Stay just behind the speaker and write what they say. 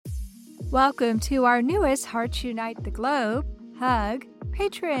Welcome to our newest Hearts Unite the Globe Hug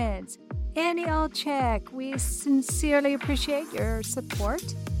patrons. Annie Olchek, we sincerely appreciate your support.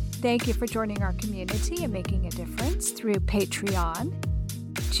 Thank you for joining our community and making a difference through Patreon.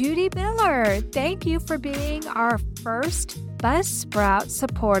 Judy Miller, thank you for being our first Buzzsprout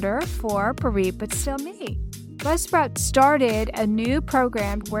supporter for Bereaved But Still Me. Buzzsprout started a new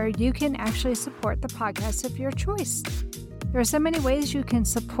program where you can actually support the podcast of your choice. There are so many ways you can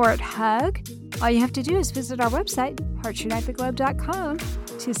support HUG. All you have to do is visit our website, heartsunitetheglobe.com,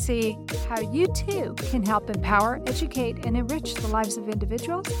 to see how you too can help empower, educate, and enrich the lives of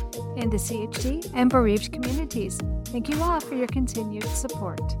individuals in the CHD and bereaved communities. Thank you all for your continued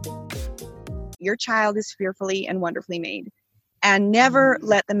support. Your child is fearfully and wonderfully made. And never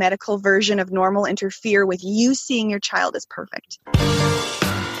let the medical version of normal interfere with you seeing your child as perfect.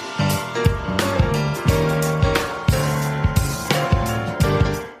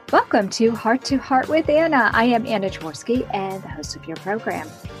 Welcome to Heart with Anna. I am Anna Jaworski and the host of your program.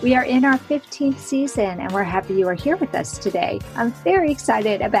 We are in our 15th season and we're happy you are here with us today. I'm very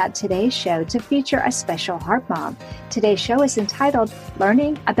excited about today's show to feature a special heart mom. Today's show is entitled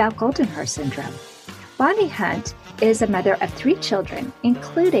Learning About Goldenhar Syndrome. Bonnie Hunt is a mother of 3 children,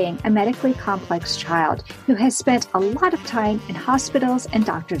 including a medically complex child who has spent a lot of time in hospitals and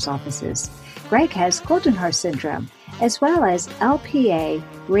doctor's offices. Greg has Goldenhar Syndrome, as well as LPA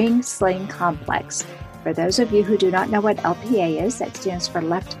ring sling complex. For those of you who do not know what LPA is, that stands for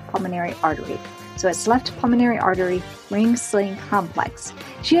left pulmonary artery. So it's left pulmonary artery ring sling complex.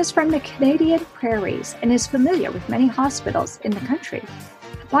 She is from the Canadian prairies and is familiar with many hospitals in the country.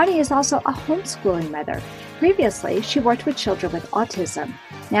 Bonnie is also a homeschooling mother. Previously, she worked with children with autism.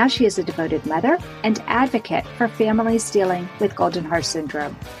 Now she is a devoted mother and advocate for families dealing with Goldenhar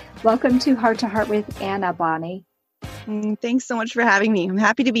Syndrome. Welcome to Heart with Anna, Bonnie. Thanks so much for having me. I'm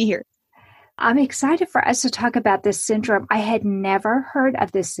happy to be here. I'm excited for us to talk about this syndrome. I had never heard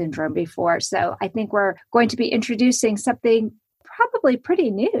of this syndrome before, so I think we're going to be introducing something probably pretty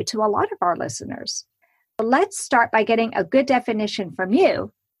new to a lot of our listeners. Let's start by getting a good definition from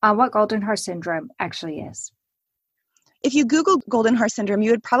you on what Goldenhar Syndrome actually is. If you Google Goldenhar Syndrome,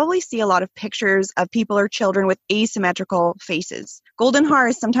 you would probably see a lot of pictures of people or children with asymmetrical faces. Goldenhar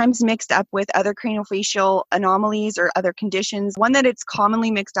is sometimes mixed up with other craniofacial anomalies or other conditions. One that it's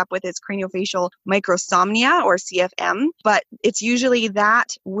commonly mixed up with is craniofacial microsomnia or CFM, but it's usually that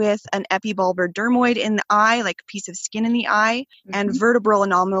with an epibulbar dermoid in the eye, like a piece of skin in the eye, and vertebral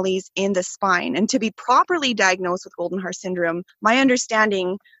anomalies in the spine. And to be properly diagnosed with Goldenhar Syndrome, my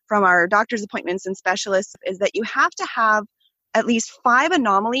understanding from our doctor's appointments and specialists is that you have to have at least 5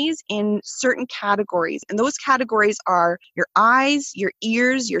 anomalies in certain categories. And those categories are your eyes, your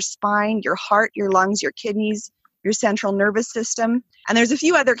ears, your spine, your heart, your lungs, your kidneys, your central nervous system. And there's a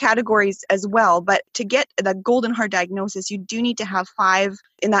few other categories as well. But to get the Goldenhar diagnosis, you do need to have 5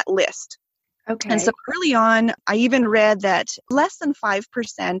 in that list. Okay. And so early on, I even read that less than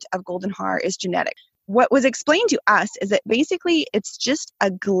 5% of Goldenhar is genetic. What was explained to us is that basically it's just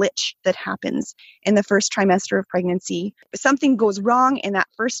a glitch that happens in the first trimester of pregnancy. Something goes wrong in that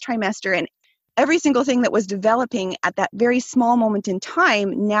first trimester, and every single thing that was developing at that very small moment in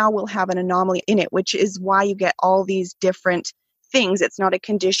time now will have an anomaly in it, which is why you get all these different things. It's not a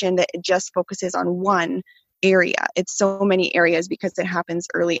condition that it just focuses on one area. It's so many areas because it happens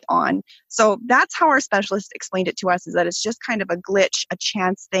early on. So that's how our specialist explained it to us, is that it's just kind of a glitch, a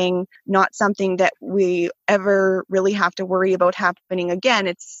chance thing, not something that we ever really have to worry about happening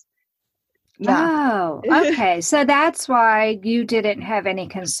again. Oh, okay. So that's why you didn't have any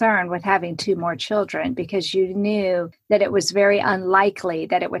concern with having 2 more children, because you knew that it was very unlikely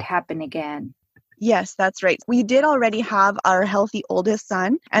that it would happen again. Yes, that's right. We did already have our healthy oldest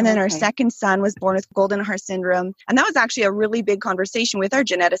son, and then our second son was born with Goldenhar Syndrome. And that was actually a really big conversation with our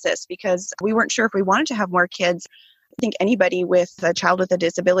geneticist, because we weren't sure if we wanted to have more kids. I think anybody with a child with a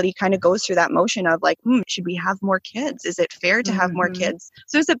disability kind of goes through that motion of like, should we have more kids? Is it fair to have more kids?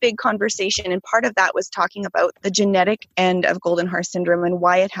 So it's a big conversation. And part of that was talking about the genetic end of Goldenhar Syndrome and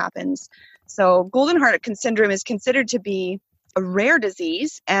why it happens. So Goldenhar Syndrome is considered to be a rare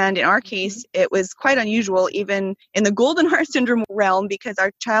disease, and in our case it was quite unusual even in the Goldenhar Syndrome realm, because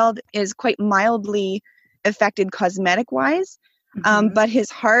our child is quite mildly affected cosmetic wise, but his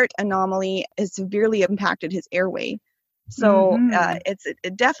heart anomaly has severely impacted his airway. So it's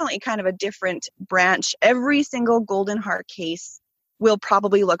definitely kind of a different branch. Every single Goldenhar case will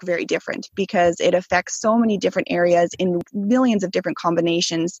probably look very different because it affects so many different areas in millions of different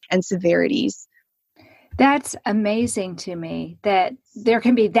combinations and severities. That's amazing to me that there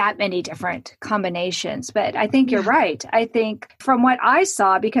can be that many different combinations. But I think you're right. I think from what I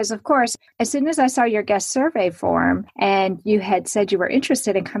saw, because of course, as soon as I saw your guest survey form and you had said you were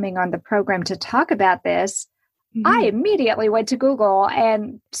interested in coming on the program to talk about this, I immediately went to Google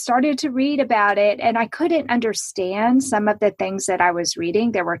and started to read about it, and I couldn't understand some of the things that I was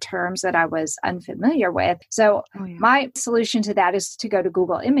reading. There were terms that I was unfamiliar with. So my solution to that is to go to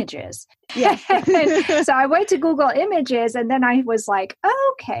Google Images. Yes. So I went to Google Images, and then I was like,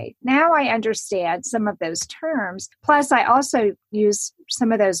 okay, now I understand some of those terms. Plus, I also use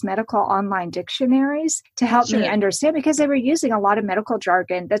some of those medical online dictionaries to help me understand, because they were using a lot of medical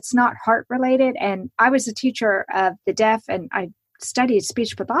jargon that's not heart related. And I was a teacher of the deaf, and I studied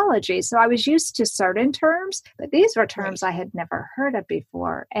speech pathology. So I was used to certain terms, but these were terms I had never heard of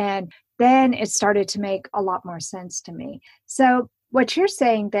before. And then it started to make a lot more sense to me. So what you're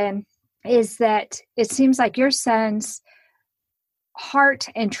saying then is that it seems like your son's heart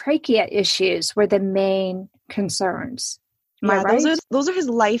and trachea issues were the main concerns. Am I right? Those are his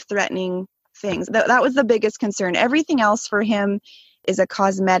life-threatening things. That was the biggest concern. Everything else for him is a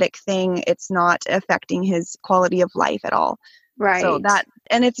cosmetic thing. It's not affecting his quality of life at all. Right. So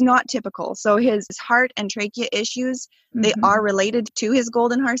and it's not typical. So his heart and trachea issues, they are related to his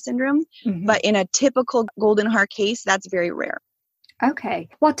Goldenhar syndrome, but in a typical Goldenhar case, that's very rare. Okay.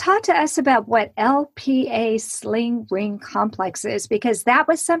 Well, talk to us about what LPA sling ring complex is, because that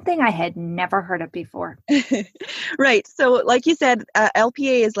was something I had never heard of before. Right. So like you said,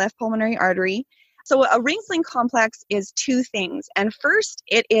 LPA is left pulmonary artery. So a ring sling complex is two things. And first,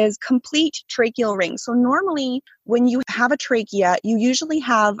 it is complete tracheal rings. So normally when you have a trachea, you usually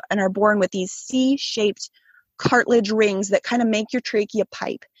have and are born with these C-shaped cartilage rings that kind of make your trachea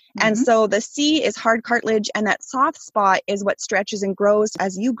pipe. And so the C is hard cartilage, and that soft spot is what stretches and grows.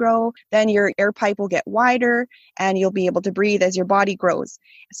 As you grow, then your air pipe will get wider and you'll be able to breathe as your body grows.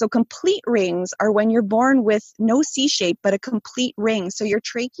 So complete rings are when you're born with no C shape, but a complete ring. So your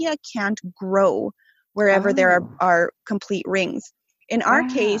trachea can't grow wherever there are complete rings. In our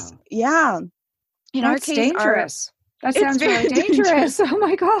case, That's dangerous. That sounds really dangerous. Oh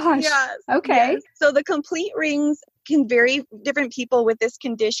my gosh. Yes. Okay. Yes. So the complete rings can vary. Different people with this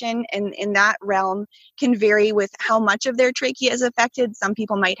condition and in that realm can vary with how much of their trachea is affected. Some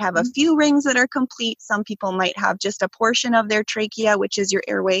people might have a few rings that are complete. Some people might have just a portion of their trachea, which is your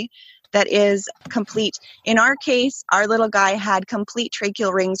airway, that is complete. In our case, our little guy had complete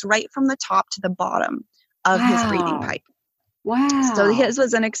tracheal rings right from the top to the bottom of his breathing pipe. Wow. So his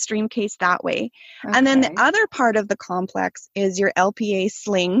was an extreme case that way. Okay. And then the other part of the complex is your LPA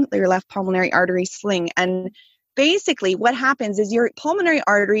sling, your left pulmonary artery sling. And basically what happens is your pulmonary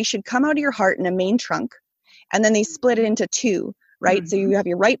artery should come out of your heart in a main trunk, and then they split it into two, right? So you have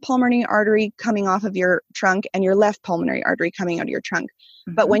your right pulmonary artery coming off of your trunk and your left pulmonary artery coming out of your trunk.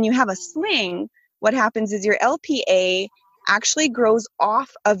 But when you have a sling, what happens is your LPA actually grows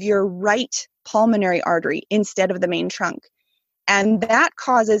off of your right pulmonary artery instead of the main trunk. And that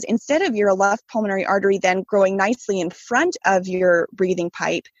causes, instead of your left pulmonary artery then growing nicely in front of your breathing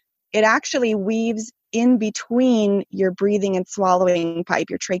pipe, it actually weaves in between your breathing and swallowing pipe,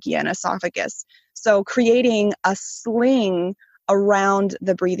 your trachea and esophagus. So creating a sling around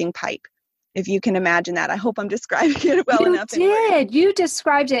the breathing pipe, if you can imagine that. I hope I'm describing it well enough. You did. You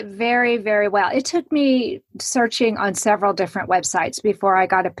described it very, very well. It took me searching on several different websites before I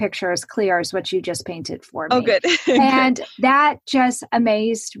got a picture as clear as what you just painted for me. Oh, good. And that just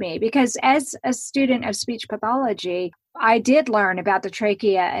amazed me, because as a student of speech pathology, I did learn about the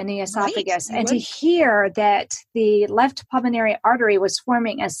trachea and the esophagus. Right. And to hear that the left pulmonary artery was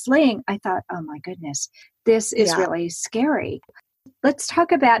forming a sling, I thought, oh my goodness, this is really scary. Let's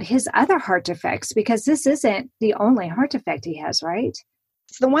talk about his other heart defects, because this isn't the only heart defect he has, right?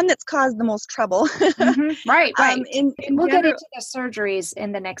 It's the one that's caused the most trouble. Right. We'll get into the surgeries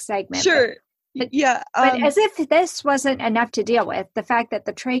in the next segment. Sure. But as if this wasn't enough to deal with, the fact that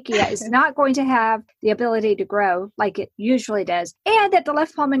the trachea is not going to have the ability to grow like it usually does, and that the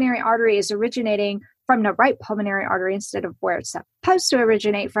left pulmonary artery is originating from the right pulmonary artery instead of where it's supposed to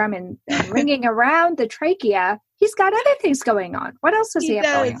originate from, and ringing around the trachea, he's got other things going on. What else does he have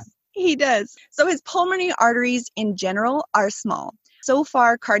going on? He does. So his pulmonary arteries in general are small. So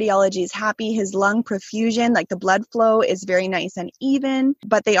far, cardiology is happy. His lung perfusion, like the blood flow, is very nice and even,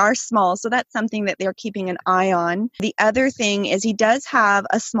 but they are small. So that's something that they're keeping an eye on. The other thing is he does have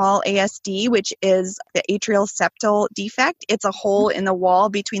a small ASD, which is the atrial septal defect. It's a hole in the wall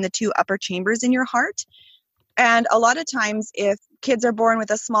between the two upper chambers in your heart. And a lot of times, if kids are born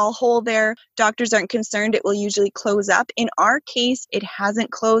with a small hole there. Doctors aren't concerned. It will usually close up. In our case, it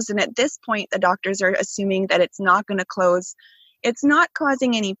hasn't closed. And at this point, the doctors are assuming that it's not going to close. It's not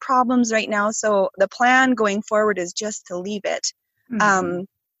causing any problems right now. So the plan going forward is just to leave it. Mm-hmm.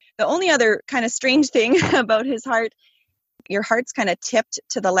 The only other kind of strange thing about his heart, your heart's kind of tipped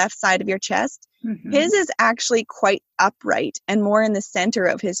to the left side of your chest. Mm-hmm. His is actually quite upright and more in the center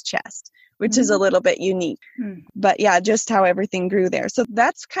of his chest, which is a little bit unique. But yeah, just how everything grew there. So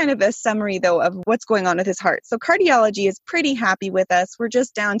that's kind of a summary, though, of what's going on with his heart. So cardiology is pretty happy with us. We're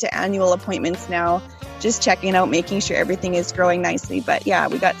just down to annual appointments now, just checking out, making sure everything is growing nicely. But yeah,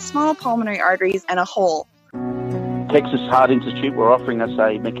 we got small pulmonary arteries and a hole. Texas Heart Institute were offering us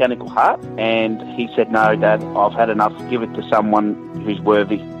a mechanical heart, and he said, no, Dad, I've had enough. Give it to someone who's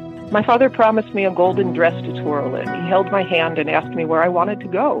worthy. My father promised me a golden dress to twirl in. He held my hand and asked me where I wanted to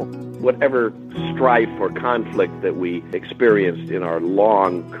go. Whatever strife or conflict that we experienced in our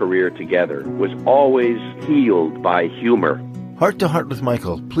long career together was always healed by humor. Heart to Heart with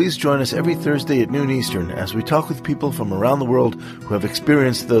Michael. Please join us every Thursday at noon Eastern as we talk with people from around the world who have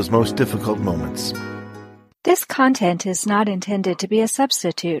experienced those most difficult moments. This content is not intended to be a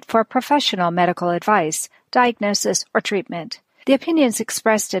substitute for professional medical advice, diagnosis, or treatment. The opinions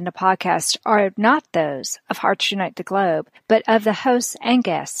expressed in the podcast are not those of Hearts Unite the Globe, but of the hosts and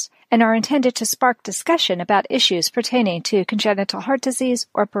guests, and are intended to spark discussion about issues pertaining to congenital heart disease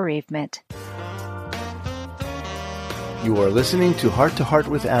or bereavement. You are listening to Heart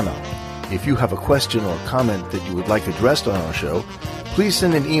with Anna. If you have a question or comment that you would like addressed on our show, please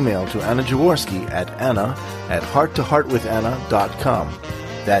send an email to Anna Jaworski at anna@hearttoheartwithanna.com.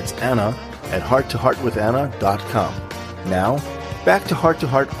 That's anna@hearttoheartwithanna.com. Now, back to Heart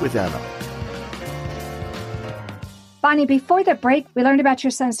with Anna. Bonnie, before the break, we learned about your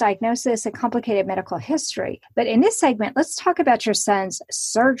son's diagnosis and complicated medical history. But in this segment, let's talk about your son's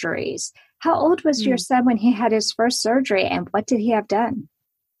surgeries. How old was your son when he had his first surgery, and what did he have done?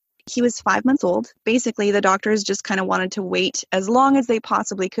 He was 5 months old. Basically, the doctors just kind of wanted to wait as long as they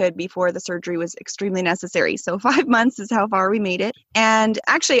possibly could before the surgery was extremely necessary. So 5 months is how far we made it. And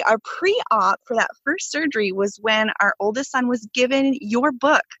actually, our pre-op for that first surgery was when our oldest son was given your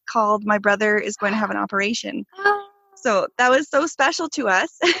book called My Brother is Going to Have an Operation. So that was so special to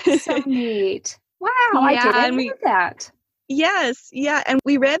us. So neat. Wow, I didn't know that. Yes. Yeah. And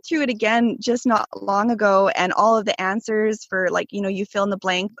we read through it again just not long ago, and all of the answers for, like, you fill in the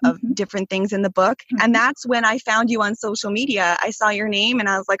blank of different things in the book. And that's when I found you on social media. I saw your name and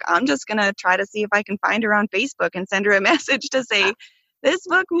I was like, I'm just going to try to see if I can find her on Facebook and send her a message to say, this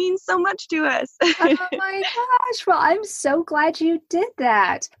book means so much to us. Oh my gosh. Well, I'm so glad you did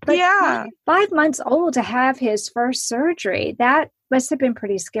that. But 5 months old to have his first surgery, that must have been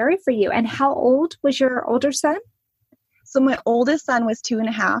pretty scary for you. And how old was your older son? So my oldest son was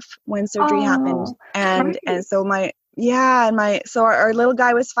 2.5 when surgery happened. And so our little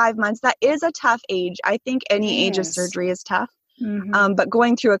guy was 5 months. That is a tough age. I think any age of surgery is tough. But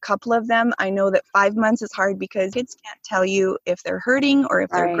going through a couple of them, I know that 5 months is hard because kids can't tell you if they're hurting or if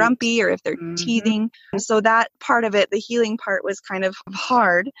they're grumpy or if they're teething. And so that part of it, the healing part, was kind of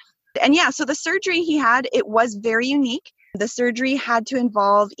hard. And so the surgery he had, it was very unique. The surgery had to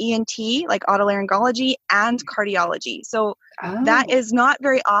involve ENT, like otolaryngology, and cardiology. So that is not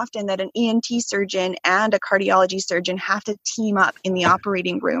very often that an ENT surgeon and a cardiology surgeon have to team up in the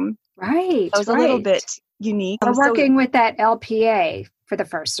operating room. Right. That was a little bit unique. We're working with that LPA for the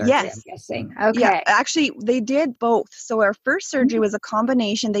first surgery, yes. I'm guessing. Okay. Yeah, actually, they did both. So our first surgery was a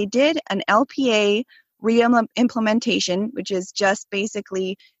combination. They did an LPA re-implementation, which is just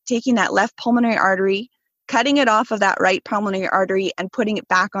basically taking that left pulmonary artery, cutting it off of that right pulmonary artery and putting it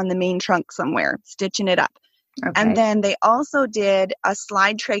back on the main trunk somewhere, stitching it up. Okay. And then they also did a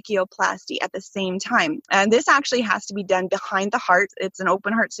slide tracheoplasty at the same time. And this actually has to be done behind the heart. It's an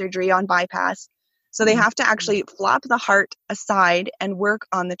open heart surgery on bypass. So they have to actually flop the heart aside and work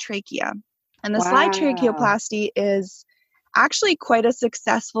on the trachea. And the slide tracheoplasty is actually quite a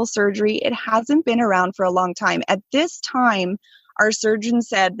successful surgery. It hasn't been around for a long time. At this time, our surgeon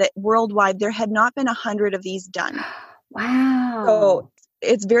said that worldwide there had not been 100 of these done. Wow. So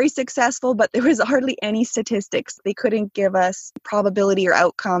it's very successful, but there was hardly any statistics. They couldn't give us probability or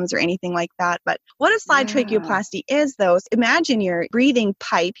outcomes or anything like that. But what a slide tracheoplasty is, though, imagine your breathing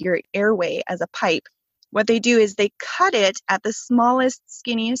pipe, your airway as a pipe. What they do is they cut it at the smallest,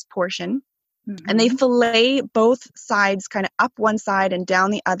 skinniest portion. And they fillet both sides, kind of up one side and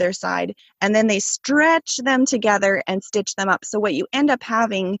down the other side. And then they stretch them together and stitch them up. So what you end up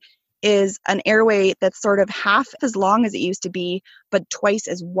having is an airway that's sort of half as long as it used to be, but twice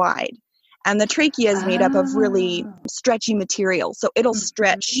as wide. And the trachea is made up of really stretchy material. So it'll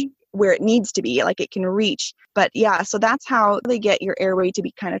stretch where it needs to be, like it can reach. But yeah, so that's how they get your airway to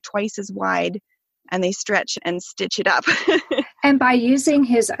be kind of twice as wide, and they stretch and stitch it up. And by using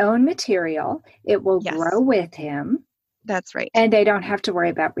his own material, it will grow with him. That's right. And they don't have to worry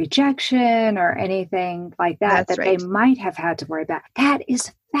about rejection or anything like that they might have had to worry about. That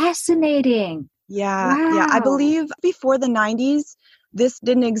is fascinating. Yeah. Wow. Yeah. I believe before the 90s, this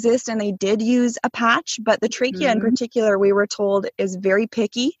didn't exist and they did use a patch, but the trachea in particular, we were told, is very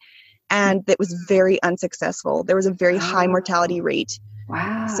picky and it was very unsuccessful. There was a very high mortality rate.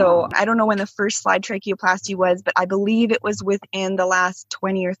 Wow. So I don't know when the first slide tracheoplasty was, but I believe it was within the last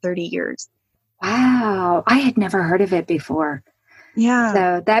 20 or 30 years. Wow. I had never heard of it before. Yeah.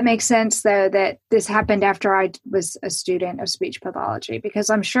 So that makes sense, though, that this happened after I was a student of speech pathology, because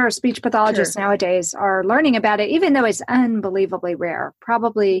I'm sure speech pathologists nowadays are learning about it, even though it's unbelievably rare.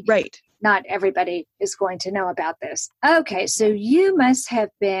 Probably not everybody is going to know about this. Okay. So you must have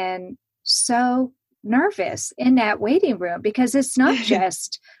been so nervous in that waiting room, because it's not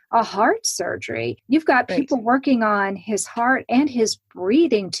just a heart surgery. You've got people working on his heart and his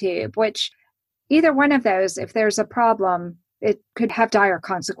breathing tube, which either one of those, if there's a problem, it could have dire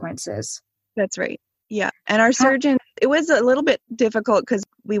consequences. That's right. Yeah. And our surgeon, it was a little bit difficult because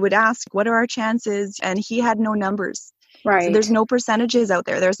we would ask, what are our chances? And he had no numbers. Right. So there's no percentages out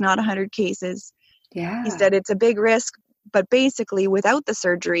there. There's not 100 cases. Yeah. He said it's a big risk, but basically without the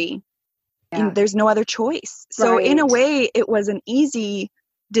surgery, there's no other choice. So in a way, it was an easy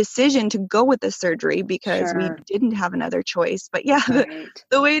decision to go with the surgery because we didn't have another choice. But yeah,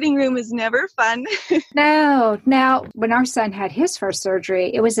 the waiting room is never fun. No. Now, when our son had his first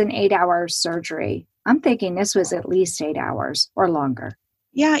surgery, it was an 8-hour surgery. I'm thinking this was at least 8 hours or longer.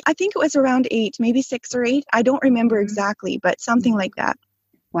 Yeah, I think it was around 8, maybe 6 or 8. I don't remember exactly, but something like that.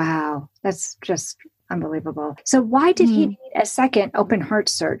 Wow. That's just unbelievable. So why did he need a second open heart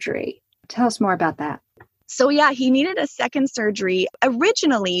surgery? Tell us more about that. So yeah, he needed a second surgery.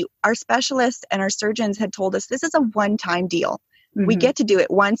 Originally, our specialists and our surgeons had told us this is a one-time deal. We get to do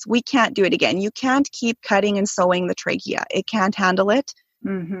it once. We can't do it again. You can't keep cutting and sewing the trachea. It can't handle it.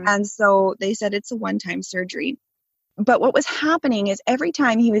 And so they said it's a one-time surgery. But what was happening is every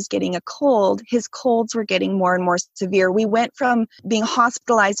time he was getting a cold, his colds were getting more and more severe. We went from being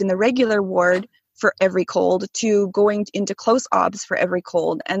hospitalized in the regular ward for every cold to going into close obs for every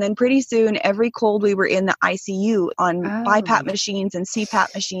cold. And then pretty soon, every cold we were in the ICU on BiPAP machines and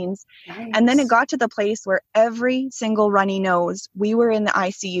CPAP machines. Nice. And then it got to the place where every single runny nose, we were in the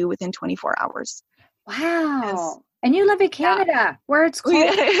ICU within 24 hours. Wow. And you live in Canada where it's cold.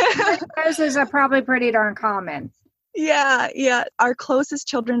 Noses are probably pretty darn common. Yeah. Our closest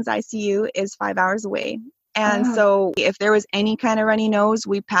children's ICU is 5 hours away. And so if there was any kind of runny nose,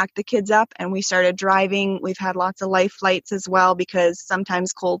 we packed the kids up and we started driving. We've had lots of life flights as well because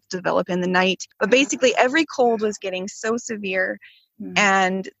sometimes colds develop in the night. But basically every cold was getting so severe.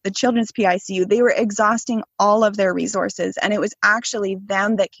 And the children's PICU, they were exhausting all of their resources. And it was actually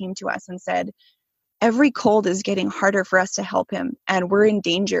them that came to us and said, every cold is getting harder for us to help him and we're in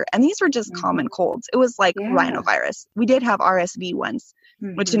danger. And these were just common colds. It was like rhinovirus. We did have RSV once,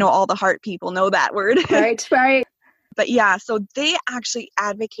 which, all the heart people know that word. Right. But yeah, so they actually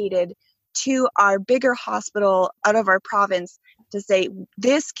advocated to our bigger hospital out of our province to say,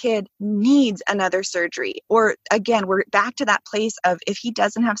 this kid needs another surgery. Or again, we're back to that place of if he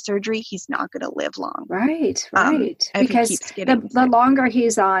doesn't have surgery, he's not going to live long. Right. Because the longer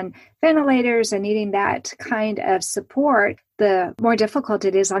he's on ventilators and needing that kind of support, the more difficult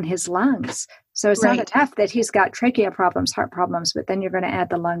it is on his lungs. So it's not enough that he's got trachea problems, heart problems, but then you're going to add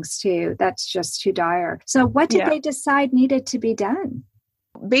the lungs too. That's just too dire. So what did they decide needed to be done?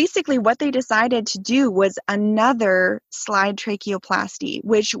 Basically, what they decided to do was another slide tracheoplasty,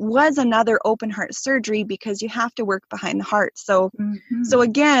 which was another open heart surgery because you have to work behind the heart. So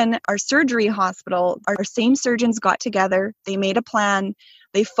again, our surgery hospital, our same surgeons got together. They made a plan.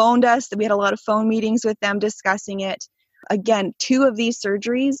 They phoned us. We had a lot of phone meetings with them discussing it. Again, 2 of these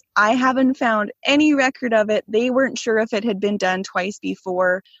surgeries, I haven't found any record of it. They weren't sure if it had been done twice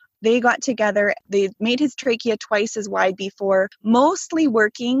before. They got together, they made his trachea twice as wide before, mostly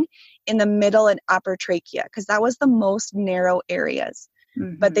working in the middle and upper trachea, because that was the most narrow areas.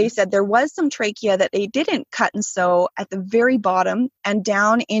 But they said there was some trachea that they didn't cut and sew at the very bottom and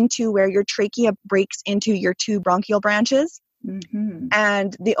down into where your trachea breaks into your 2 bronchial branches.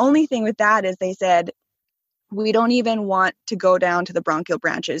 And the only thing with that is they said, we don't even want to go down to the bronchial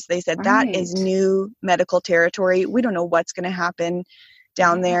branches. They said that is new medical territory. We don't know what's going to happen.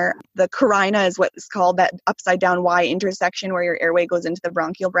 down there. The carina is what's called, that upside down Y intersection where your airway goes into the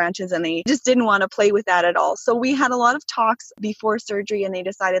bronchial branches, and they just didn't want to play with that at all. So we had a lot of talks before surgery, and they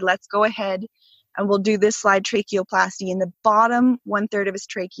decided, let's go ahead and we'll do this slide tracheoplasty in the bottom 1/3 of his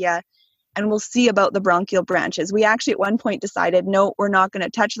trachea, and we'll see about the bronchial branches. We actually at one point decided, no, we're not going to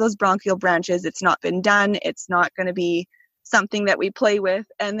touch those bronchial branches. It's not been done. It's not going to be something that we play with.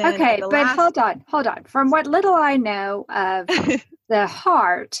 And then hold on. From what little I know of the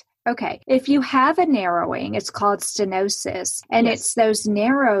heart, if you have a narrowing, it's called stenosis, and it's those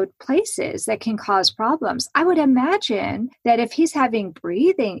narrowed places that can cause problems. I would imagine that if he's having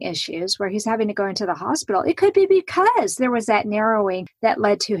breathing issues where he's having to go into the hospital, it could be because there was that narrowing that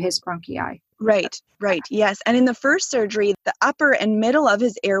led to his bronchi. Right. Yes. And in the first surgery, the upper and middle of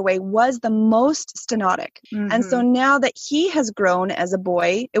his airway was the most stenotic. And so now that he has grown as a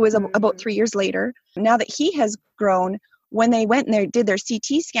boy, it was about 3 years later, now that he has grown, when they went and they did their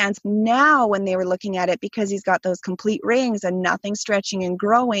CT scans, now when they were looking at it, because he's got those complete rings and nothing stretching and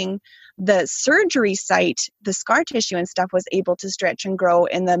growing, the surgery site, the scar tissue and stuff was able to stretch and grow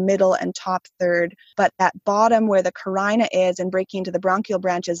in the middle and top third. But at bottom where the carina is and breaking into the bronchial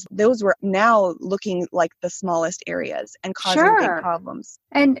branches, those were now looking like the smallest areas and causing big problems.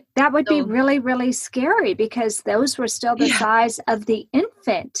 And that would be really, really scary because those were still the size of the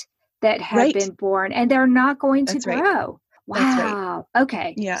infant that had been born, and they're not going to grow. Wow.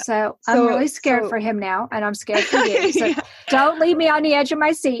 Okay. Yeah. So I'm really scared for him now, and I'm scared for you. So don't leave me on the edge of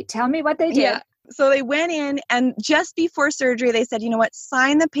my seat. Tell me what they did. Yeah. So they went in, and just before surgery, they said, you know what,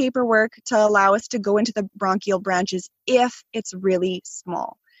 sign the paperwork to allow us to go into the bronchial branches if it's really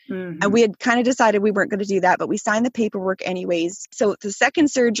small. And we had kind of decided we weren't going to do that, but we signed the paperwork anyways. So the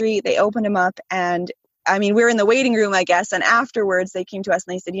second surgery, they opened him up, and we were in the waiting room, I guess. And afterwards they came to us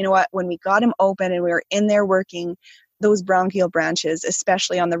and they said, you know what, when we got him open and we were in there working, those bronchial branches,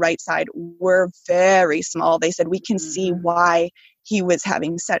 especially on the right side, were very small. They said, we can see why he was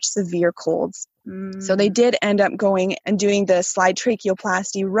having such severe colds. So they did end up going and doing the slide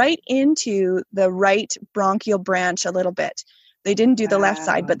tracheoplasty right into the right bronchial branch a little bit. They didn't do the left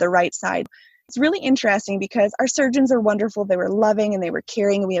side, but the right side. It's really interesting because our surgeons are wonderful. They were loving and they were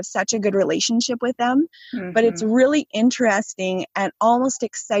caring, and we have such a good relationship with them. But it's really interesting and almost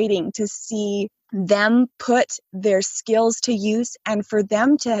exciting to see them put their skills to use and for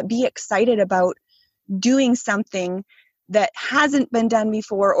them to be excited about doing something that hasn't been done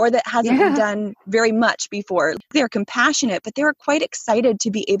before or that hasn't been done very much before. They're compassionate, but they were quite excited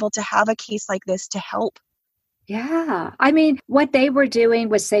to be able to have a case like this to help. Yeah. What they were doing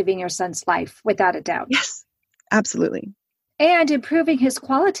was saving your son's life, without a doubt. Yes, absolutely. And improving his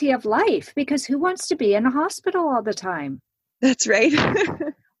quality of life, because who wants to be in a hospital all the time? That's right.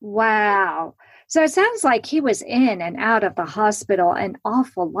 Wow. So it sounds like he was in and out of the hospital an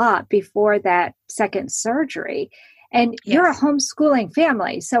awful lot before that second surgery. And you're a homeschooling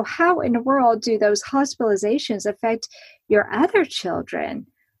family. So how in the world do those hospitalizations affect your other children?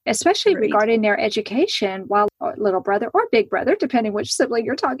 Especially regarding their education, while little brother or big brother, depending which sibling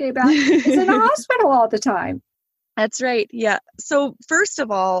you're talking about, is in the hospital all the time. That's right. Yeah. So first of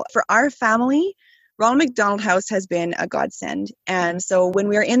all, for our family, Ronald McDonald House has been a godsend. And so when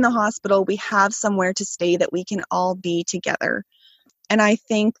we're in the hospital, we have somewhere to stay that we can all be together. And I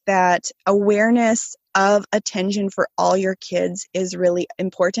think that awareness of attention for all your kids is really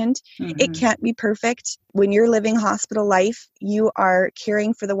important. It can't be perfect. When you're living hospital life, you are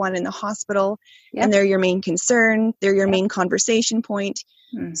caring for the one in the hospital, and they're your main concern. They're your main conversation point.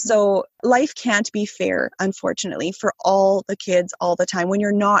 So life can't be fair, unfortunately, for all the kids all the time when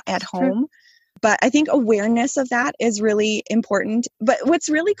you're not at home. But I think awareness of that is really important. But what's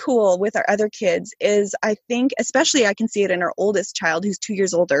really cool with our other kids is, I think, especially I can see it in our oldest child, who's 2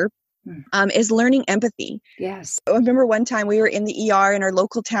 years older, is learning empathy. Yes. I remember one time we were in the ER in our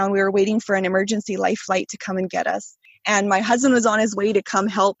local town. We were waiting for an emergency life flight to come and get us. And my husband was on his way to come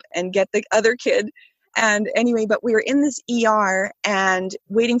help and get the other kid. And anyway, but we were in this ER and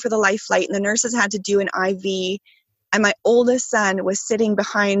waiting for the life flight, and the nurses had to do an IV. And my oldest son was sitting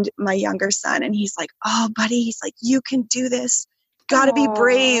behind my younger son, and he's like, oh, buddy, he's like, you can do this. Gotta be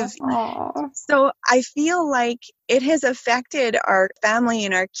brave. So I feel like it has affected our family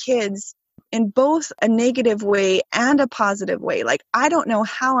and our kids in both a negative way and a positive way. Like, I don't know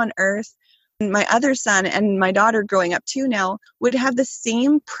how on earth my other son and my daughter growing up too now would have the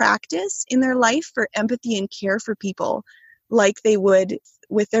same practice in their life for empathy and care for people like they would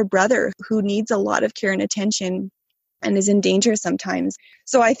with their brother, who needs a lot of care and attention and is in danger sometimes.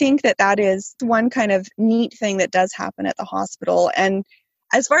 So I think that is one kind of neat thing that does happen at the hospital. And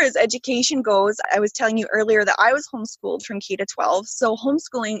As far as education goes, I was telling you earlier that I was homeschooled from K to 12. So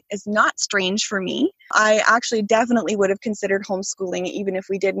homeschooling is not strange for me. I actually definitely would have considered homeschooling even if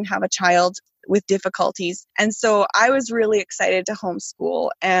we didn't have a child with difficulties. And so I was really excited to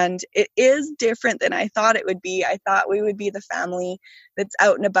homeschool. And it is different than I thought it would be. I thought we would be the family that's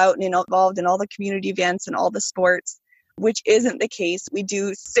out and about and involved in all the community events and all the sports, which isn't the case. We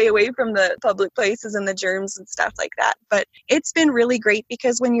do stay away from the public places and the germs and stuff like that. But it's been really great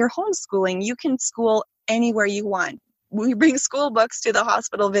because when you're homeschooling, you can school anywhere you want. We bring school books to the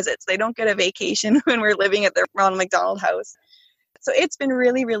hospital visits. They don't get a vacation when we're living at the Ronald McDonald House. So it's been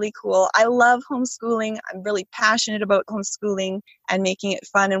really, really cool. I love homeschooling. I'm really passionate about homeschooling and making it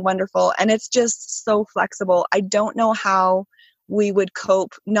fun and wonderful. And it's just so flexible. I don't know how we would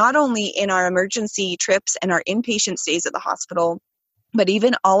cope not only in our emergency trips and our inpatient stays at the hospital, but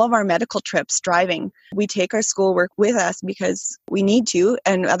even all of our medical trips driving. We take our schoolwork with us because we need to,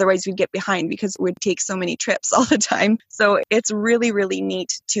 and otherwise we'd get behind because we'd take so many trips all the time. So it's really, really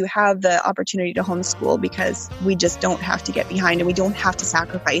neat to have the opportunity to homeschool because we just don't have to get behind and we don't have to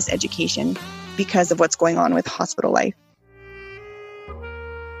sacrifice education because of what's going on with hospital life.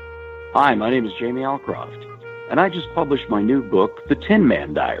 Hi, my name is Jamie Alcroft, and I just published my new book, The Tin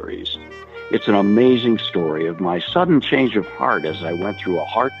Man Diaries. It's an amazing story of my sudden change of heart as I went through a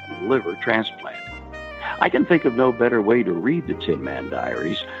heart and liver transplant. I can think of no better way to read the Tin Man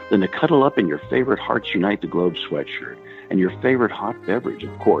Diaries than to cuddle up in your favorite Hearts Unite the Globe sweatshirt and your favorite hot beverage,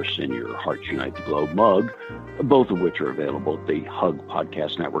 of course, in your Hearts Unite the Globe mug, both of which are available at the Hug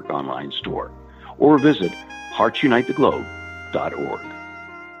Podcast Network online store, or visit heartsunitetheglobe.org.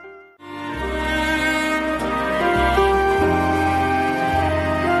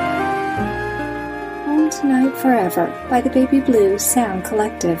 Tonight Forever by the Baby Blue Sound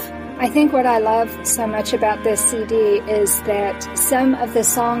Collective. I think what I love so much about this CD is that some of the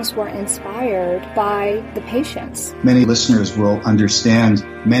songs were inspired by the patients. Many listeners will understand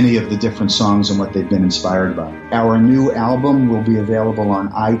many of the different songs and what they've been inspired by. Our new album will be available on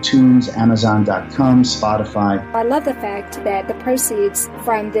iTunes, Amazon.com, Spotify. I love the fact that the proceeds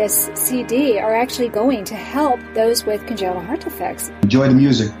from this CD are actually going to help those with congenital heart defects. Enjoy the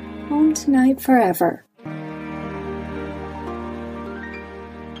music. Home Tonight Forever.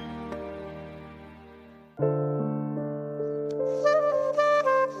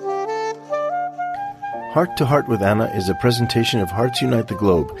 Heart to Heart with Anna is a presentation of Hearts Unite the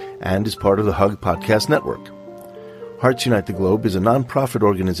Globe and is part of the Hug Podcast Network. Hearts Unite the Globe is a non-profit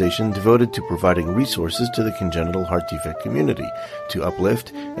organization devoted to providing resources to the congenital heart defect community to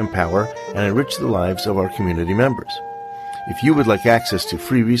uplift, empower, and enrich the lives of our community members. If you would like access to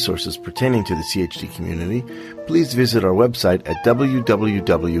free resources pertaining to the CHD community, please visit our website at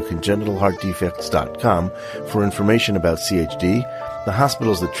www.congenitalheartdefects.com for information about CHD, the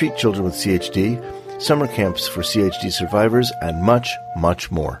hospitals that treat children with CHD, summer camps for CHD survivors, and much,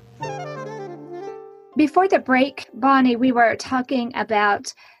 much more. Before the break, Bonnie, we were talking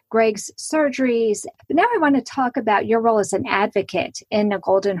about Greg's surgeries. But now I want to talk about your role as an advocate in the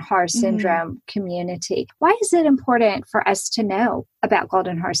Goldenhar Syndrome community. Why is it important for us to know about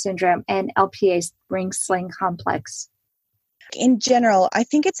Goldenhar Syndrome and LPA's ring sling complex? In general, I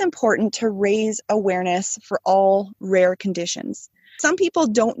think it's important to raise awareness for all rare conditions. Some people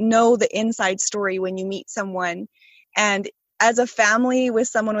don't know the inside story when you meet someone. And as a family with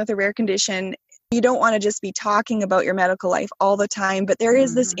someone with a rare condition, you don't want to just be talking about your medical life all the time, but there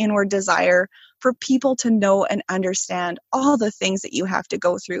is this inward desire for people to know and understand all the things that you have to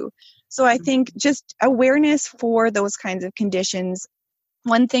go through. So I think just awareness for those kinds of conditions.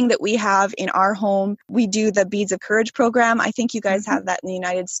 One thing that we have in our home, we do the Beads of Courage program. I think you guys have that in the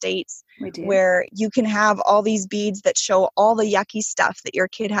United States, where you can have all these beads that show all the yucky stuff that your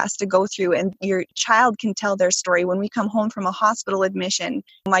kid has to go through, and your child can tell their story. When we come home from a hospital admission,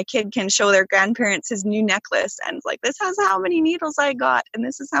 my kid can show their grandparents his new necklace, and it's like, this is how many needles I got, and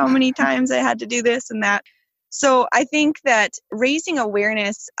this is how many times I had to do this and that. So I think that raising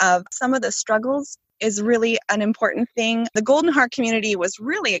awareness of some of the struggles is really an important thing. The Goldenhar community was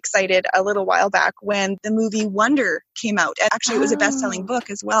really excited a little while back when the movie Wonder came out. Actually, it was a best-selling book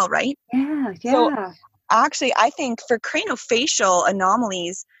as well, right? Yeah. So actually, I think for craniofacial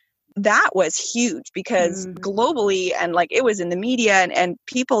anomalies, that was huge because globally, and like it was in the media, and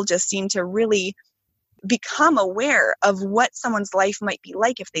people just seemed to really become aware of what someone's life might be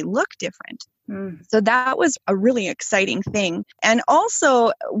like if they look different. So that was a really exciting thing. And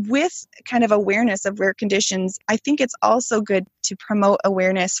also with kind of awareness of rare conditions, I think it's also good to promote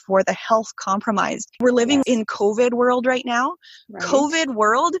awareness for the health compromised. We're living in COVID world right now. Right. COVID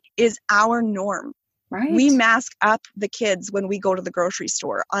world is our norm. Right. We mask up the kids when we go to the grocery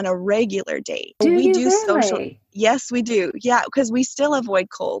store on a regular day. Do we you do really? social. Yes, we do. Yeah, because we still avoid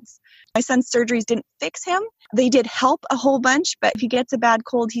colds. My son's surgeries didn't fix him. They did help a whole bunch, but if he gets a bad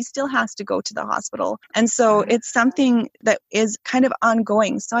cold, he still has to go to the hospital. And so it's something that is kind of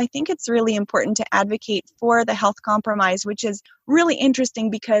ongoing. So I think it's really important to advocate for the health compromise, which is really interesting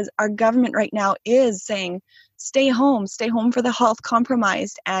because our government right now is saying, stay home for the health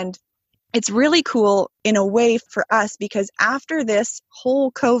compromised. And it's really cool in a way for us because after this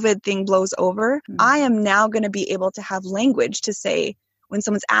whole COVID thing blows over, I am now going to be able to have language to say, when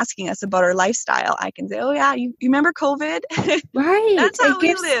someone's asking us about our lifestyle, I can say, oh yeah, you remember COVID? Right. That's how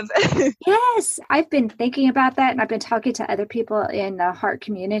we live. Yes. I've been thinking about that and I've been talking to other people in the heart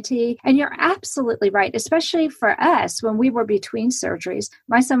community. And you're absolutely right, especially for us when we were between surgeries.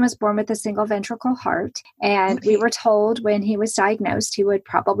 My son was born with a single ventricle heart. And we were told when he was diagnosed, he would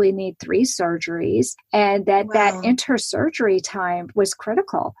probably need 3 surgeries and that inter-surgery time was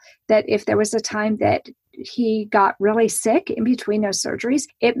critical. That if there was a time that he got really sick in between those surgeries,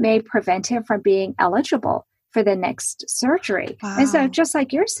 it may prevent him from being eligible for the next surgery. Wow. And so just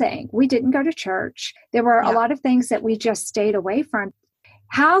like you're saying, we didn't go to church. There were a lot of things that we just stayed away from.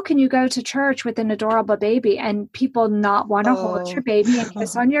 How can you go to church with an adorable baby and people not want to hold your baby and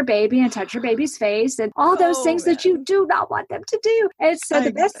kiss on your baby and touch your baby's face and all those things that you do not want them to do? And so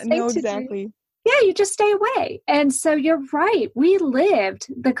the best thing to do, you just stay away. And so you're right. We lived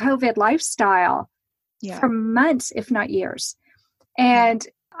the COVID lifestyle for months, if not years. And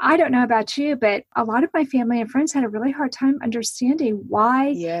I don't know about you, but a lot of my family and friends had a really hard time understanding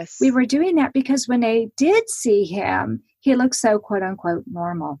why we were doing that, because when they did see him, he looked so quote unquote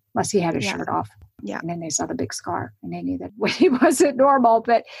normal, unless he had his shirt off. Yeah. And then they saw the big scar and they knew that he wasn't normal.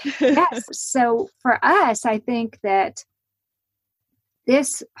 But yes, so for us, I think that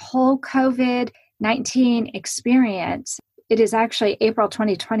this whole COVID-19 experience, it is actually April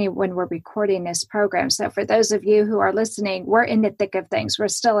 2020 when we're recording this program. So for those of you who are listening, we're in the thick of things. We're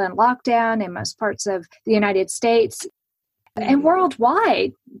still in lockdown in most parts of the United States. And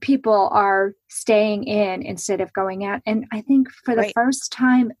worldwide, people are staying in instead of going out. And I think for the first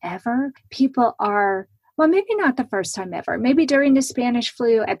time ever, people are, well, maybe not the first time ever, maybe during the Spanish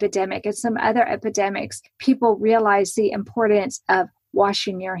flu epidemic and some other epidemics, people realize the importance of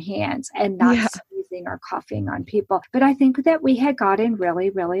washing your hands and not sneezing or coughing on people. But I think that we had gotten really,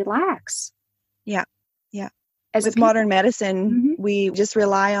 really lax. Yeah. Yeah. With modern medicine, we just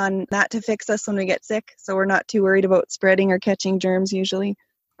rely on that to fix us when we get sick. So we're not too worried about spreading or catching germs usually.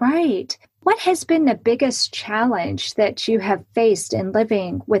 Right. What has been the biggest challenge that you have faced in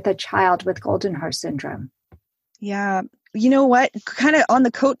living with a child with Goldenhar syndrome? Yeah. You know what? Kind of on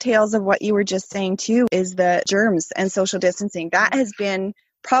the coattails of what you were just saying too, is the germs and social distancing. That has been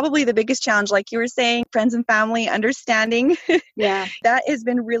probably the biggest challenge. Like you were saying, friends and family understanding. Yeah. That has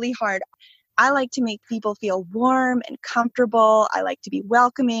been really hard. I like to make people feel warm and comfortable. I like to be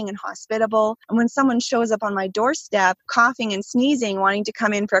welcoming and hospitable. And when someone shows up on my doorstep, coughing and sneezing, wanting to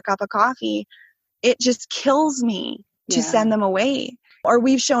come in for a cup of coffee, it just kills me to send them away. Or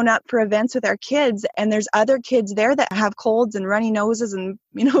we've shown up for events with our kids and there's other kids there that have colds and runny noses and,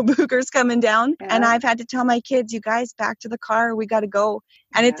 boogers coming down. Yeah. And I've had to tell my kids, you guys, back to the car, we got to go.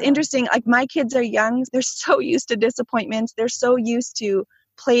 And it's interesting, like my kids are young. They're so used to disappointments. They're so used to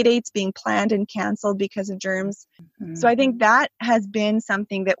play dates being planned and canceled because of germs. So I think that has been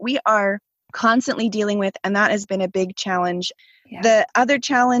something that we are constantly dealing with, and that has been a big challenge. Yeah. The other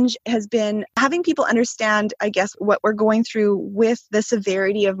challenge has been having people understand, I guess, what we're going through with the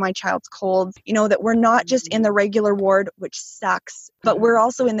severity of my child's colds. That we're not just in the regular ward, which sucks, but we're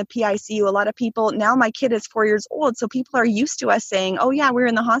also in the PICU. A lot of people, now my kid is 4 years old, so people are used to us saying, oh yeah, we're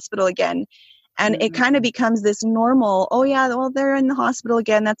in the hospital again. And it kind of becomes this normal, oh yeah, well, they're in the hospital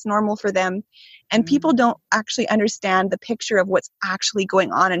again. That's normal for them. And people don't actually understand the picture of what's actually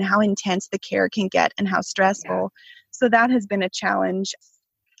going on and how intense the care can get and how stressful. Yeah. So that has been a challenge.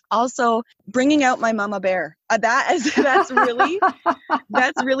 Also, bringing out my mama bear. That's really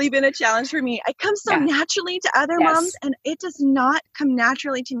been a challenge for me. It comes so naturally to other moms, and it does not come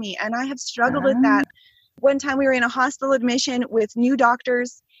naturally to me. And I have struggled with that. One time we were in a hospital admission with new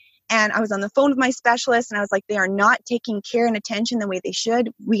doctors, and I was on the phone with my specialist and I was like, they are not taking care and attention the way they should.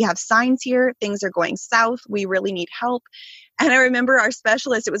 We have signs here. Things are going south. We really need help. And I remember our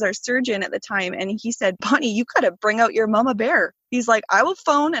specialist, it was our surgeon at the time, and he said, Bonnie, you got to bring out your mama bear. He's like, I will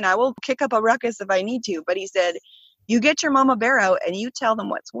phone and I will kick up a ruckus if I need to. But he said, you get your mama bear out and you tell them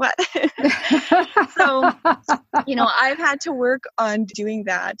what's what. So, I've had to work on doing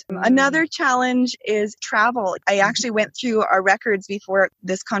that. Another challenge is travel. I actually went through our records before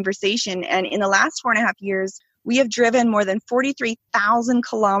this conversation, and in the last 4.5 years, we have driven more than 43,000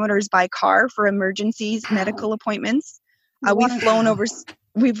 kilometers by car for emergencies, medical appointments.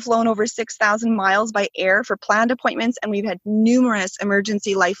 We've flown over 6,000 miles by air for planned appointments, and we've had numerous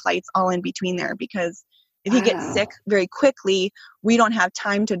emergency life flights all in between there, because if you get sick very quickly, we don't have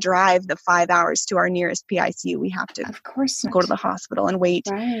time to drive the 5 hours to our nearest PICU. We have to go to the hospital and wait.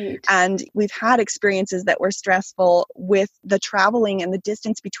 Right. And we've had experiences that were stressful with the traveling and the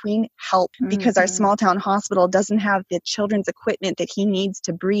distance between help, because our small town hospital doesn't have the children's equipment that he needs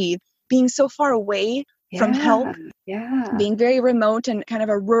to breathe. Being so far away from help, being very remote and kind of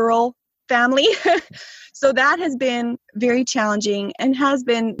a rural family. So that has been very challenging and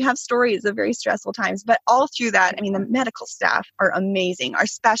have stories of very stressful times. But all through that, I mean, the medical staff are amazing. Our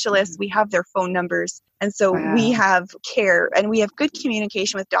specialists, we have their phone numbers. And so we have care, and we have good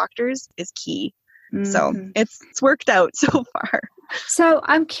communication with doctors is key. So it's worked out so far. So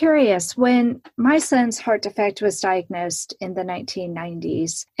I'm curious, when my son's heart defect was diagnosed in the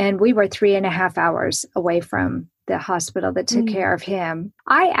 1990s, and we were 3.5 hours away from the hospital that took care of him,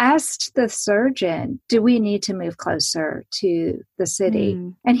 I asked the surgeon, do we need to move closer to the city?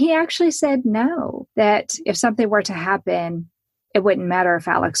 And he actually said no, that if something were to happen, it wouldn't matter if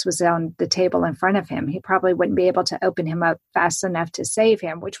Alex was on the table in front of him. He probably wouldn't be able to open him up fast enough to save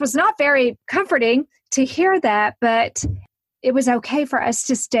him, which was not very comforting to hear that, but it was okay for us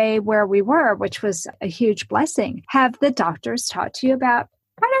to stay where we were, which was a huge blessing. Have the doctors talked to you about,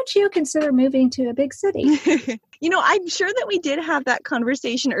 why don't you consider moving to a big city? I'm sure that we did have that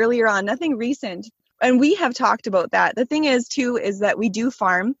conversation earlier on, nothing recent. And we have talked about that. The thing is, too, is that we do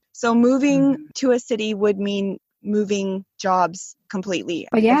farm. So moving to a city would mean moving jobs completely.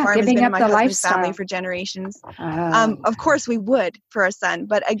 Well, yeah, the farm giving has been up in my the husband's lifestyle. family for generations. Of course, we would for our son.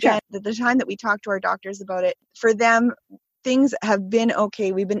 But again, the time that we talked to our doctors about it, for them, things have been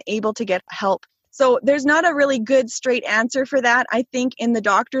okay. We've been able to get help. So there's not a really good straight answer for that. I think in the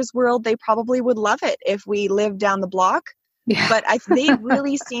doctor's world, they probably would love it if we lived down the block. Yeah. But they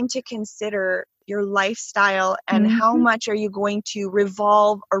really seem to consider your lifestyle and how much are you going to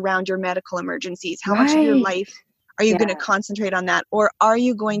revolve around your medical emergencies? How much of your life are you going to concentrate on that? Or are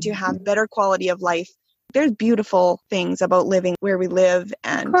you going to have better quality of life? There's beautiful things about living where we live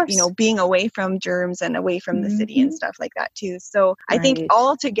and, being away from germs and away from the city and stuff like that too. So I think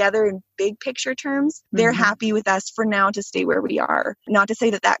all together in big picture terms, they're happy with us for now to stay where we are. Not to say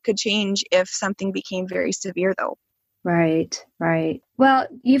that that could change if something became very severe though. Right. Well,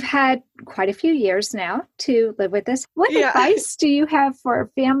 you've had quite a few years now to live with this. What advice do you have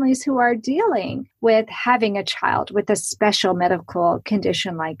for families who are dealing with having a child with a special medical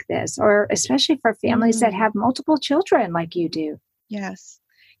condition like this, or especially for families that have multiple children like you do? Yes.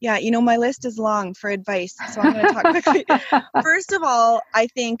 Yeah, my list is long for advice, so I'm going to talk quickly. First of all, I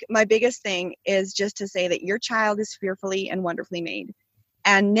think my biggest thing is just to say that your child is fearfully and wonderfully made.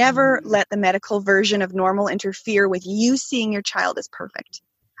 And never let the medical version of normal interfere with you seeing your child as perfect.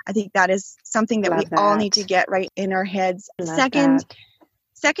 I think that is something that all need to get right in our heads. Second,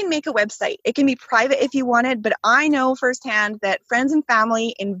 make a website. It can be private if you want it, but I know firsthand that friends and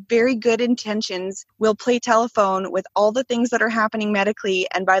family in very good intentions will play telephone with all the things that are happening medically.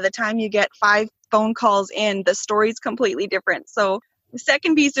 And by the time you get 5 phone calls in, the story's completely different. So the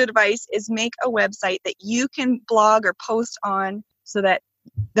second piece of advice is make a website that you can blog or post on so that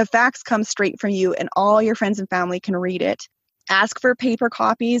the facts come straight from you and all your friends and family can read it. Ask for paper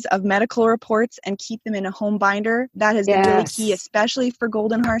copies of medical reports and keep them in a home binder. That has been really key, especially for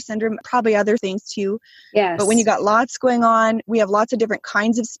Goldenhar Syndrome, probably other things too. Yes. But when you got lots going on, we have lots of different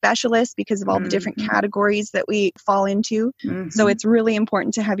kinds of specialists because of all the different categories that we fall into. So it's really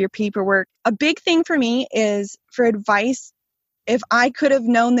important to have your paperwork. A big thing for me is for advice, if I could have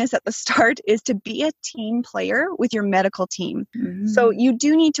known this at the start, is to be a team player with your medical team. So you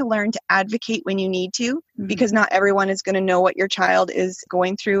do need to learn to advocate when you need to, because not everyone is going to know what your child is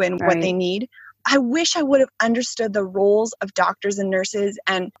going through and what they need. I wish I would have understood the roles of doctors and nurses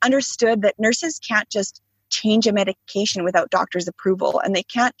and understood that nurses can't just change a medication without doctor's approval. And they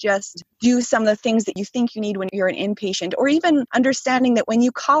can't just do some of the things that you think you need when you're an inpatient, or even understanding that when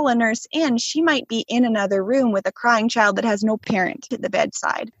you call a nurse in, she might be in another room with a crying child that has no parent at the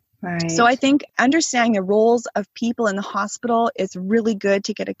bedside. So I think understanding the roles of people in the hospital is really good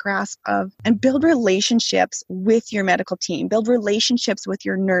to get a grasp of, and build relationships with your medical team, build relationships with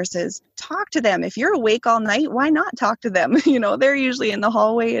your nurses, talk to them. If you're awake all night, why not talk to them? They're usually in the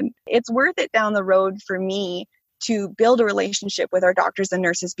hallway, and it's worth it down the road for me to build a relationship with our doctors and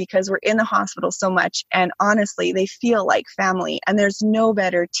nurses because we're in the hospital so much. And honestly, they feel like family. And there's no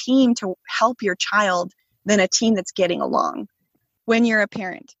better team to help your child than a team that's getting along when you're a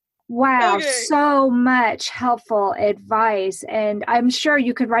parent. Wow, so much helpful advice. And I'm sure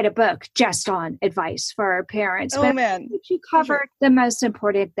you could write a book just on advice for our parents. Oh, man. You covered the most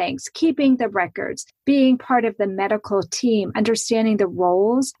important things, keeping the records, being part of the medical team, understanding the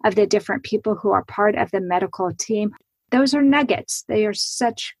roles of the different people who are part of the medical team. Those are nuggets. They are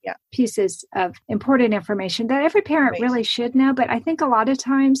such pieces of important information that every parent really should know. But I think a lot of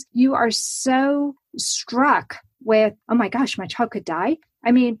times you are so struck with, oh my gosh, my child could die.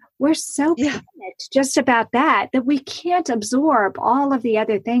 I mean, we're so panicked just about that we can't absorb all of the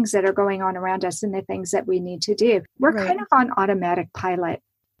other things that are going on around us and the things that we need to do. We're kind of on automatic pilot.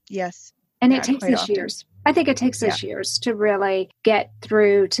 Yes. And it takes us years. I think it takes us years to really get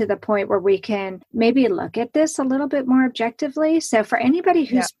through to the point where we can maybe look at this a little bit more objectively. So for anybody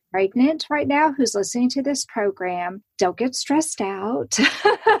who's pregnant right now, who's listening to this program, don't get stressed out.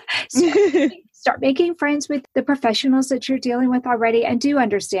 Start making friends with the professionals that you're dealing with already, and do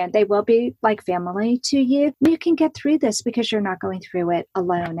understand they will be like family to you. You can get through this because you're not going through it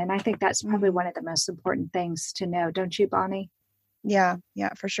alone. And I think that's probably one of the most important things to know. Don't you, Bonnie? Yeah,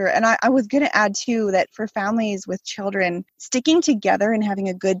 for sure. And I was going to add too that for families with children, sticking together and having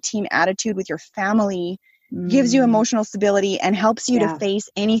a good team attitude with your family gives you emotional stability and helps you to face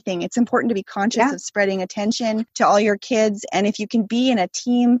anything. It's important to be conscious of spreading attention to all your kids. And if you can be in a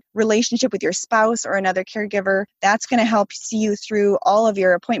team relationship with your spouse or another caregiver, that's going to help see you through all of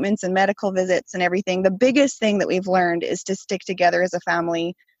your appointments and medical visits and everything. The biggest thing that we've learned is to stick together as a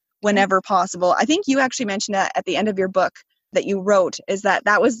family whenever possible. I think you actually mentioned that at the end of your book that you wrote, is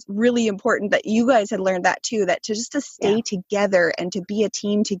that was really important that you guys had learned that too, that to stay together and to be a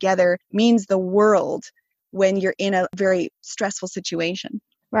team together means the world when you're in a very stressful situation.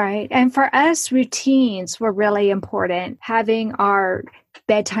 Right. And for us, routines were really important. Having our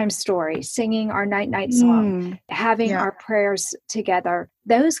bedtime story, singing our night song, having our prayers together,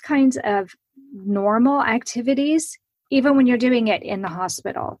 those kinds of normal activities, even when you're doing it in the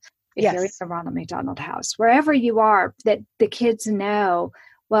hospital, if you're in the Ronald McDonald House, wherever you are, that the kids know,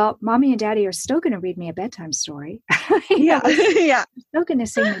 well, mommy and daddy are still going to read me a bedtime story. They're still going to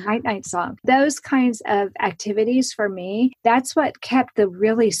sing the night song. Those kinds of activities for me, that's what kept the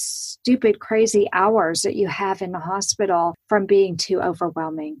really stupid, crazy hours that you have in the hospital from being too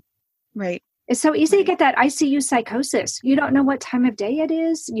overwhelming. Right. It's so easy to get that ICU psychosis. You don't know what time of day it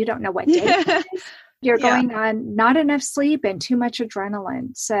is. You don't know what day it is. You're going on not enough sleep and too much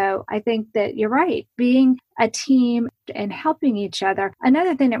adrenaline. So I think that you're right. Being a team and helping each other.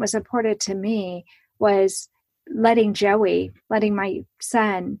 Another thing that was important to me was letting my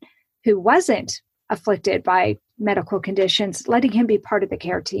son, who wasn't afflicted by medical conditions, letting him be part of the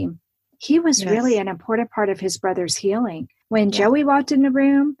care team. He was really an important part of his brother's healing. When Joey walked in the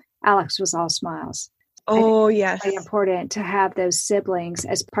room, Alex was all smiles. Oh, yes. It's very important to have those siblings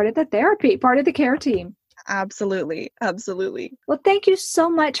as part of the therapy, part of the care team. Absolutely. Absolutely. Well, thank you so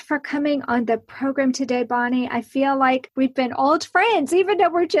much for coming on the program today, Bonnie. I feel like we've been old friends, even though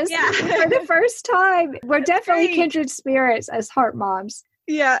we're just for the first time. We're definitely kindred spirits as heart moms.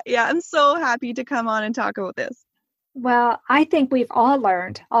 Yeah. I'm so happy to come on and talk about this. Well, I think we've all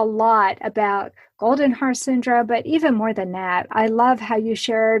learned a lot about Goldenhar Syndrome, but even more than that, I love how you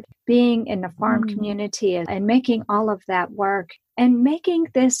shared being in the farm community and making all of that work and making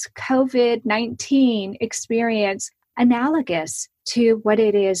this COVID-19 experience analogous to what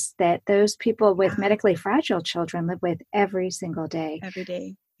it is that those people with medically fragile children live with every single day. Every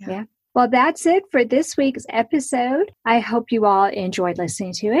day. Yeah. Well, that's it for this week's episode. I hope you all enjoyed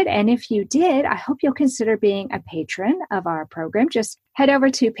listening to it. And if you did, I hope you'll consider being a patron of our program. Just head over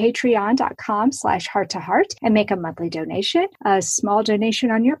to patreon.com/heart-to-heart and make a monthly donation. A small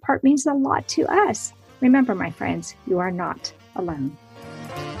donation on your part means a lot to us. Remember, my friends, you are not alone.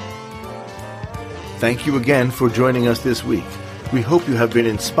 Thank you again for joining us this week. We hope you have been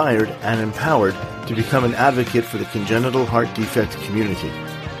inspired and empowered to become an advocate for the congenital heart defect community.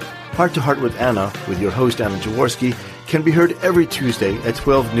 Heart to Heart with Anna, with your host Anna Jaworski, can be heard every Tuesday at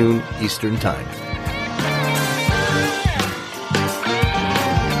 12 noon Eastern Time.